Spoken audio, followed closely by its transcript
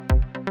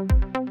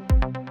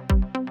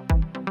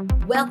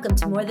Welcome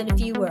to More Than a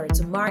Few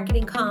Words, a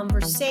marketing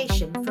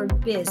conversation for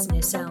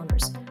business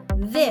owners.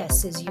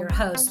 This is your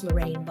host,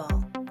 Lorraine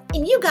Ball.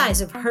 And you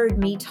guys have heard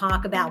me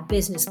talk about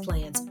business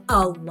plans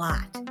a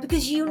lot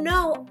because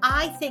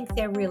I think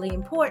they're really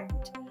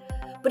important.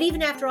 But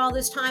even after all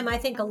this time, I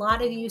think a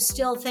lot of you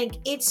still think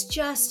it's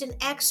just an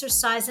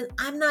exercise and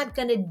I'm not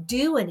going to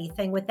do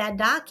anything with that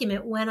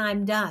document when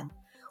I'm done.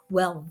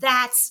 Well,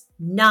 that's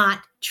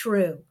not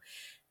true.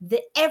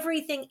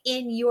 Everything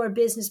in your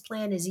business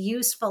plan is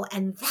useful,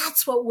 and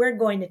that's what we're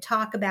going to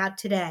talk about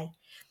today.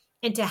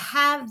 And to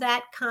have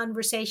that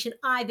conversation,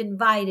 I've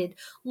invited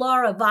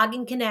Laura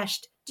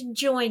Wagenknecht to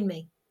join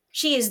me.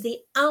 She is the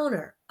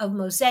owner of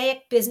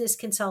Mosaic Business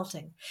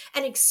Consulting,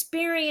 an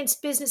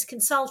experienced business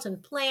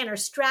consultant, planner,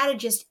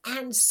 strategist,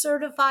 and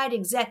certified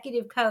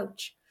executive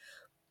coach.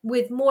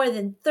 With more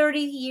than 30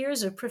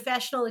 years of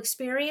professional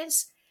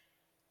experience,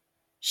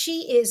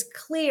 she is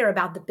clear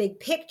about the big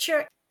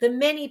picture, the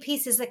many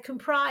pieces that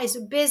comprise a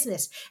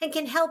business, and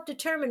can help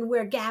determine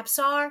where gaps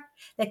are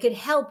that could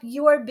help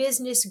your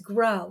business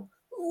grow.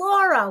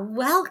 Laura,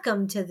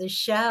 welcome to the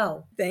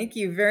show. Thank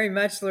you very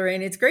much,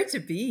 Lorraine. It's great to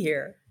be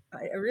here.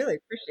 I really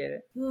appreciate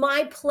it.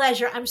 My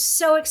pleasure. I'm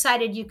so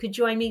excited you could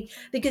join me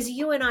because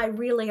you and I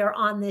really are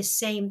on this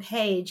same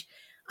page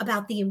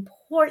about the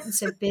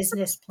importance of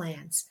business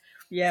plans.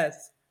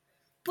 Yes.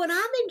 But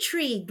I'm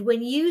intrigued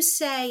when you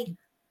say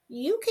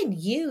you can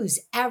use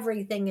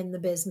everything in the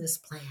business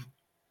plan.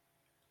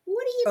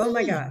 What do you mean? Oh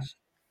my gosh.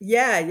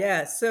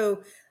 Yeah.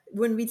 So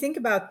when we think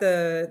about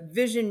the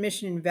vision,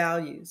 mission, and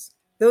values,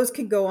 those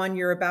can go on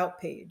your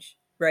about page,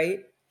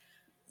 right?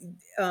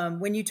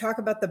 When you talk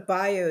about the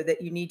bio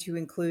that you need to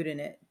include in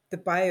it, the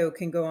bio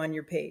can go on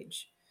your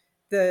page.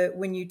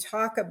 When you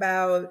talk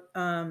about,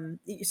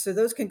 so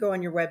those can go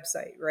on your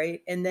website,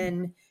 right? And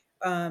then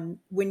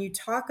when you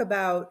talk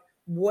about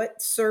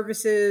what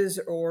services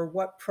or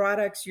what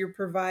products you're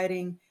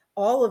providing,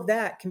 all of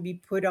that can be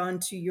put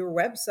onto your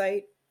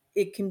website.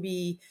 It can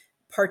be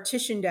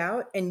partitioned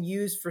out and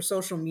used for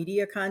social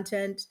media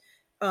content.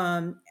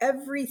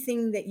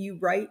 Everything that you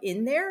write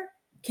in there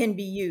can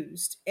be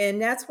used.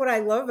 And that's what I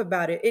love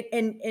about it.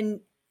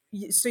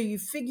 So you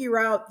figure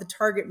out the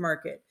target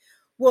market.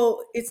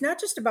 Well, it's not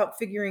just about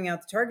figuring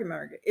out the target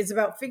market. It's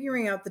about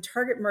figuring out the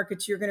target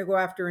markets you're going to go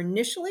after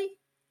initially,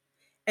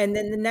 and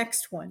then the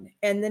next one,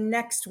 and the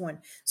next one.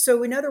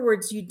 So in other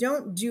words, you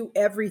don't do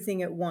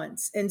everything at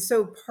once. And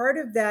so part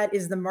of that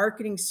is the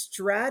marketing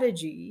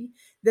strategy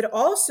that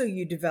also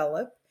you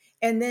develop.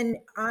 And then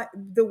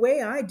the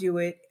way I do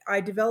it, I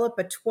develop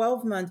a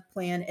 12-month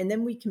plan, and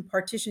then we can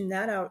partition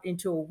that out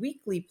into a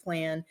weekly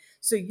plan.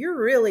 So you're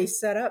really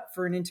set up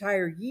for an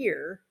entire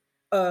year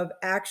of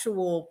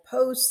actual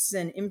posts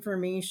and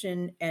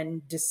information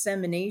and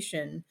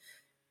dissemination.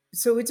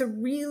 So it's a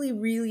really,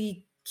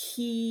 really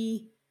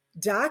key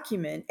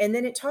document. And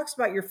then it talks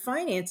about your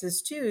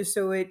finances too.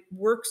 So it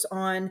works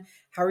on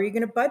how are you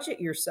going to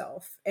budget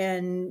yourself,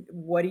 and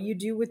what do you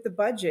do with the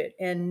budget,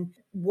 and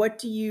what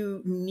do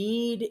you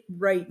need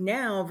right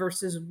now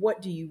versus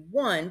what do you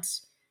want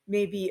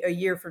maybe a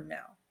year from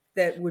now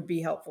that would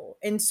be helpful.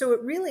 And so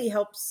it really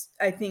helps,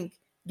 I think,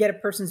 get a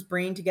person's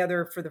brain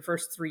together for the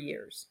first 3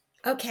 years.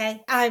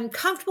 Okay. I'm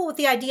comfortable with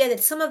the idea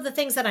that some of the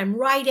things that I'm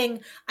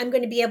writing, I'm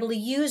going to be able to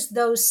use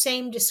those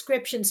same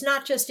descriptions,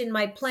 not just in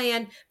my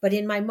plan, but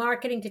in my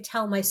marketing to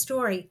tell my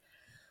story.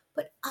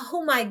 But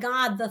oh my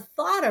God, the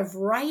thought of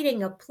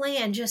writing a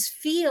plan just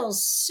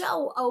feels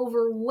so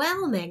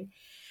overwhelming.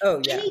 Oh,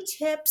 yeah. Any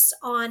tips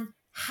on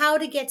how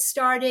to get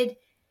started?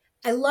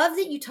 I love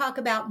that you talk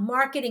about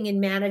marketing in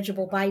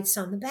manageable bites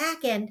on the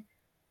back end.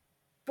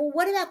 But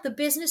what about the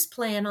business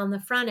plan on the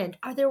front end?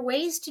 Are there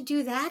ways to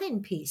do that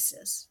in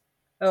pieces?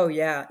 Oh,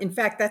 yeah. In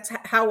fact, that's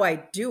how I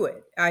do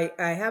it. I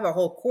have a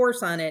whole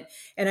course on it,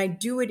 and I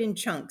do it in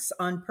chunks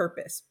on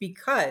purpose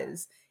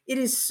because it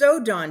is so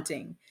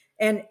daunting.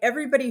 And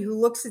everybody who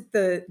looks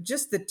at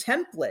just the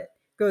template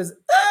goes,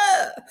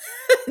 ah,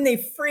 and they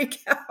freak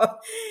out.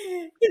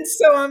 And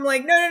so I'm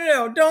like,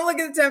 no, don't look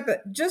at the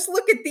template. Just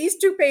look at these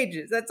 2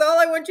 pages. That's all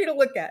I want you to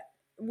look at.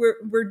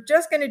 We're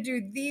just going to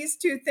do these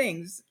 2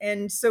 things.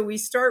 And so we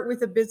start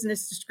with a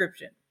business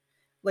description.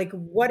 Like,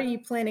 what are you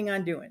planning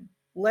on doing?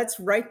 Let's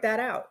write that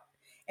out.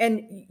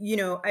 And,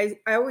 I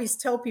always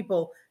tell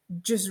people,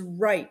 just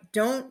write.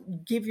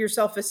 Don't give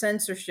yourself a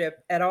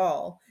censorship at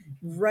all.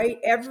 Write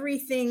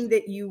everything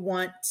that you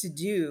want to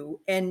do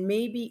and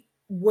maybe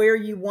where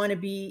you want to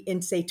be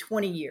in, say,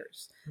 20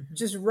 years. Mm-hmm.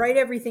 Just write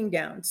everything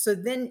down. So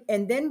then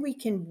we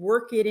can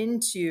work it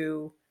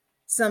into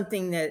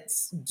something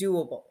that's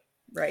doable,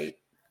 right?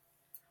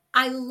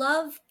 I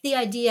love the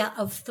idea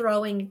of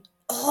throwing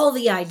all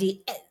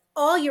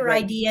your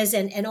Right. ideas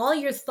and all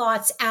your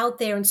thoughts out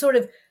there and sort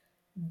of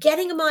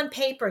getting them on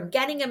paper and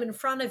getting them in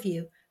front of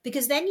you,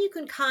 because then you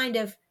can kind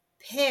of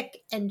pick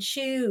and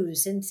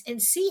choose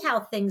and see how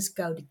things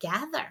go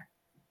together.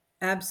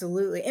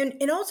 Absolutely.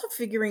 And also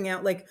figuring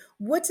out like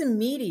what's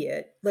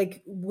immediate,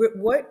 like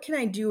what can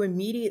I do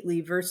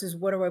immediately versus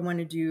what do I want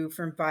to do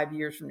from 5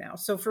 years from now?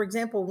 So for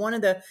example, one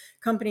of the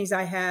companies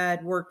I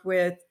had worked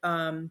with,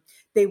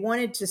 they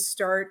wanted to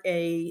start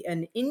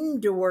an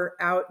indoor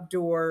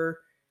outdoor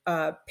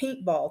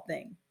paintball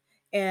thing.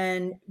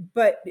 And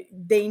but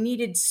they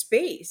needed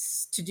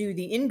space to do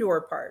the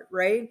indoor part,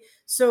 right?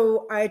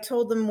 So I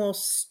told them, well,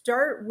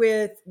 start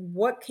with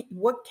what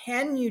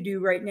can you do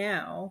right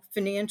now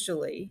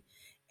financially,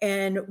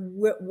 and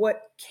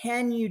what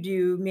can you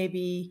do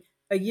maybe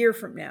a year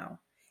from now.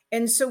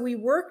 And so we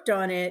worked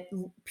on it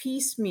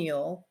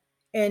piecemeal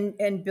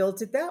and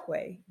built it that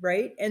way,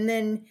 right? And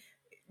then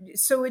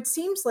so it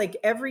seems like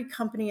every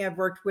company I've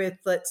worked with,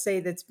 let's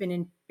say that's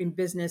been in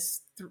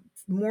business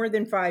more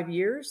than 5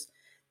 years,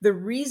 the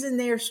reason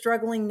they are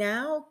struggling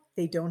now,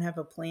 they don't have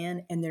a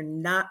plan and they're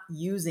not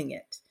using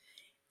it.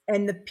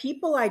 And the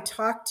people I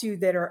talk to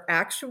that are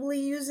actually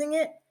using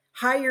it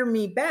hire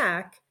me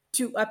back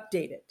to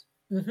update it.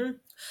 Hmm. Y-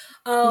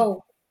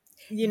 Oh,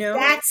 You know?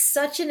 that's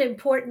such an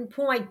important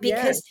point Yes.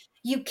 because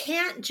you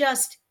can't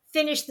just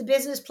finish the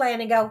business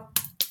plan and go,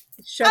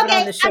 Shove it on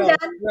okay, the I'm shelf,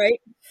 done. right?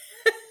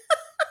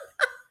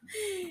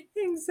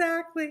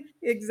 Exactly.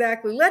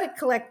 Exactly. Let it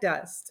collect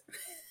dust.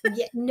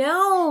 Yeah,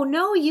 no,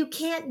 no, you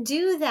can't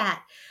do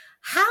that.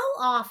 How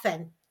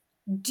often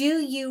do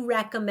you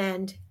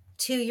recommend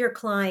to your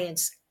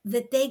clients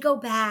that they go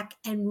back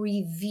and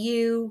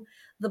review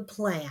the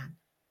plan?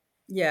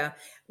 Yeah.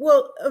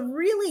 Well, a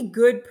really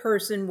good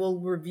person will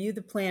review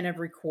the plan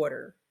every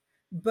quarter,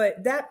 but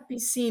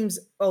seems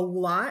a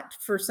lot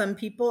for some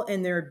people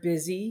and they're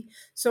busy.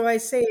 So I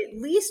say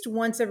at least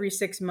once every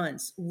 6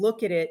 months,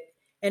 look at it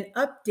and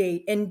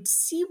update and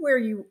see where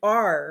you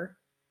are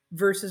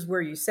versus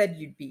where you said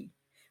you'd be,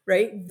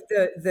 right?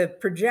 The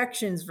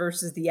projections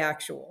versus the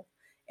actual.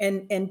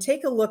 And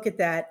take a look at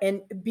that,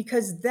 and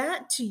because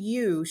that to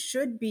you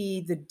should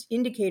be the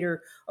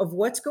indicator of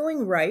what's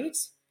going right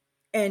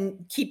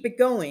and keep it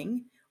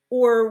going,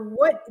 or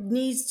what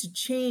needs to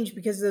change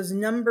because those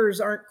numbers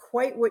aren't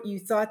quite what you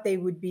thought they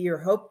would be or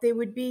hoped they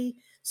would be.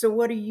 So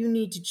what do you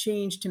need to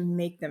change to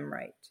make them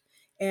right?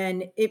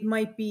 And it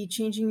might be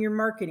changing your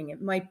marketing,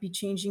 it might be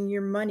changing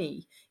your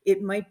money,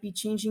 it might be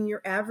changing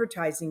your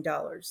advertising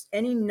dollars.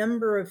 Any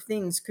number of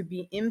things could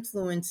be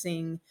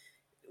influencing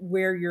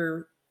where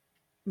your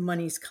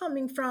money's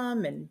coming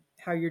from and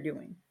how you're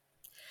doing.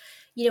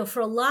 For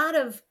a lot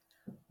of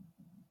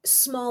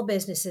small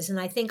businesses, and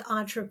I think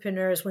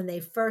entrepreneurs, when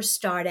they first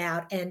start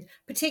out, and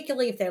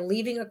particularly if they're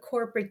leaving a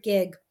corporate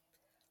gig,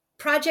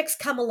 projects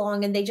come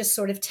along and they just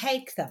sort of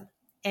take them.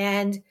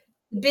 And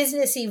the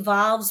business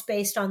evolves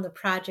based on the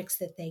projects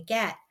that they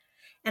get.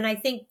 And I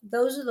think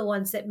those are the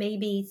ones that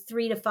maybe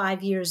 3 to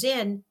 5 years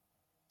in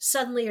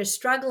suddenly are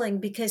struggling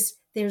because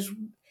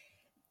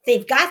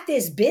they've got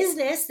this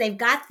business, they've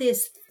got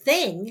this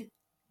thing,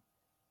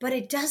 but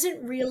it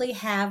doesn't really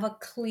have a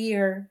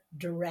clear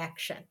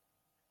direction.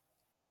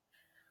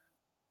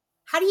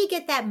 How do you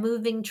get that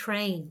moving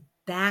train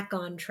back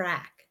on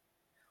track?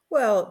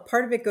 Well,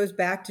 part of it goes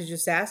back to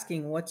just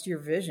asking what's your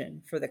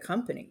vision for the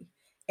company.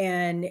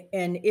 And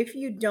if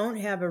you don't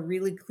have a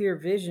really clear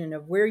vision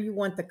of where you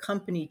want the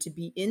company to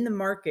be in the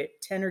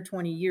market 10 or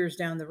 20 years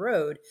down the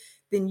road,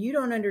 then you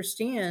don't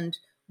understand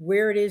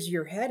where it is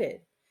you're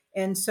headed.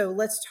 And so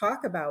let's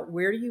talk about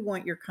where do you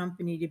want your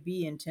company to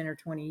be in 10 or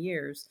 20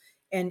 years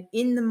and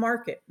in the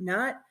market,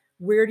 not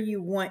where do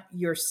you want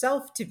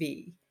yourself to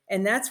be.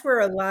 And that's where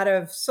a lot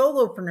of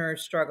solopreneurs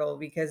struggle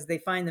because they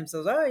find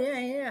themselves, oh, yeah,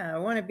 yeah, I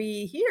want to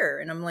be here.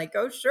 And I'm like,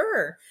 oh,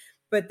 sure.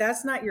 But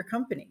that's not your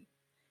company.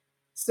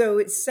 So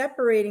it's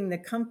separating the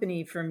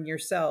company from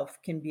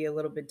yourself can be a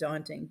little bit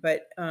daunting.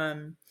 But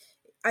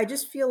I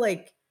just feel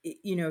like,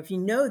 if you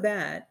know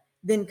that,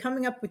 then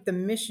coming up with the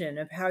mission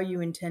of how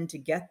you intend to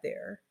get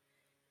there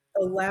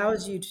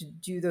allows you to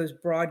do those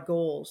broad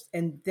goals.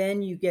 And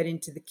then you get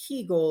into the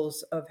key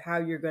goals of how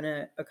you're going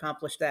to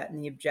accomplish that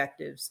and the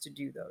objectives to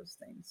do those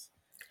things.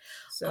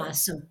 So,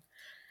 Awesome.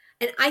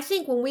 And I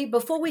think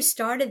before we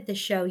started the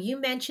show, you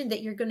mentioned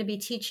that you're going to be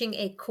teaching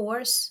a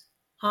course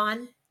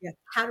on yeah.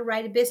 how to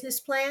write a business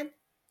plan.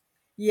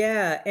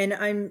 Yeah, and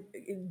I'm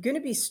going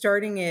to be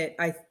starting it,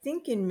 I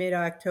think, in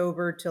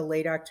mid-October to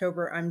late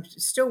October. I'm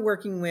still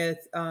working with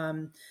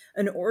an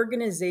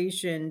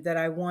organization that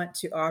I want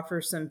to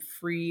offer some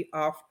free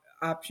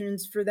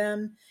options for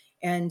them.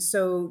 And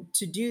so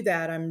to do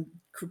that, I'm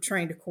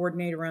trying to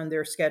coordinate around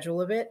their schedule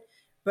of it.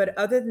 But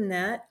other than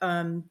that,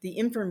 the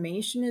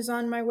information is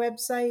on my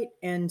website,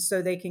 and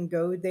so they can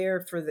go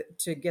there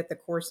to get the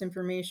course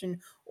information,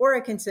 or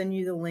I can send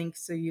you the link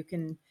so you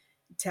can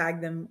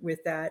tag them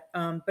with that.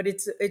 But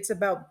it's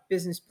about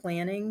business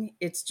planning.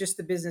 It's just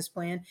the business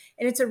plan,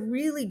 and it's a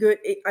really good.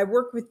 I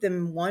work with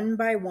them one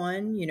by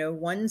one,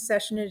 one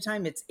session at a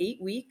time. It's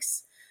 8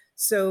 weeks,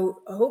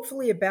 so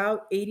hopefully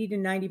about 80 to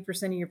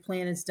 90% of your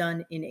plan is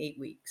done in 8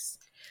 weeks.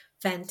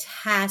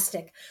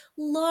 Fantastic.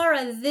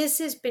 Laura, this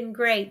has been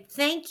great.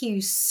 Thank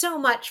you so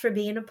much for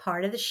being a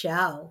part of the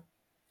show.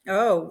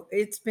 Oh,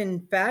 it's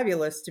been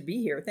fabulous to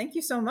be here. Thank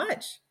you so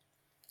much.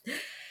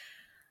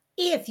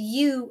 If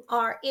you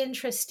are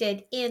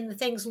interested in the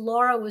things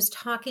Laura was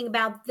talking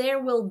about, there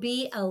will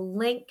be a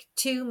link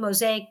to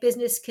Mosaic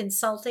Business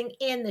Consulting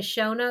in the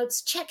show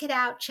notes. Check it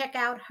out. Check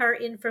out her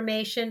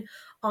information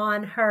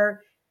on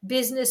her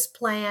business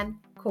plan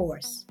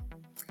course.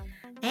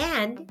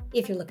 And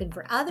if you're looking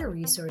for other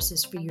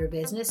resources for your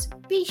business,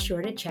 be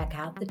sure to check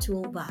out the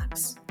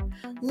toolbox.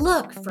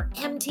 Look for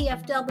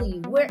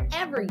MTFW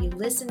wherever you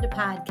listen to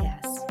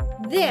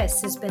podcasts.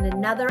 This has been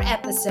another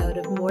episode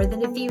of More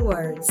Than a Few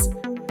Words.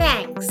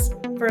 Thanks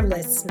for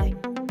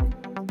listening.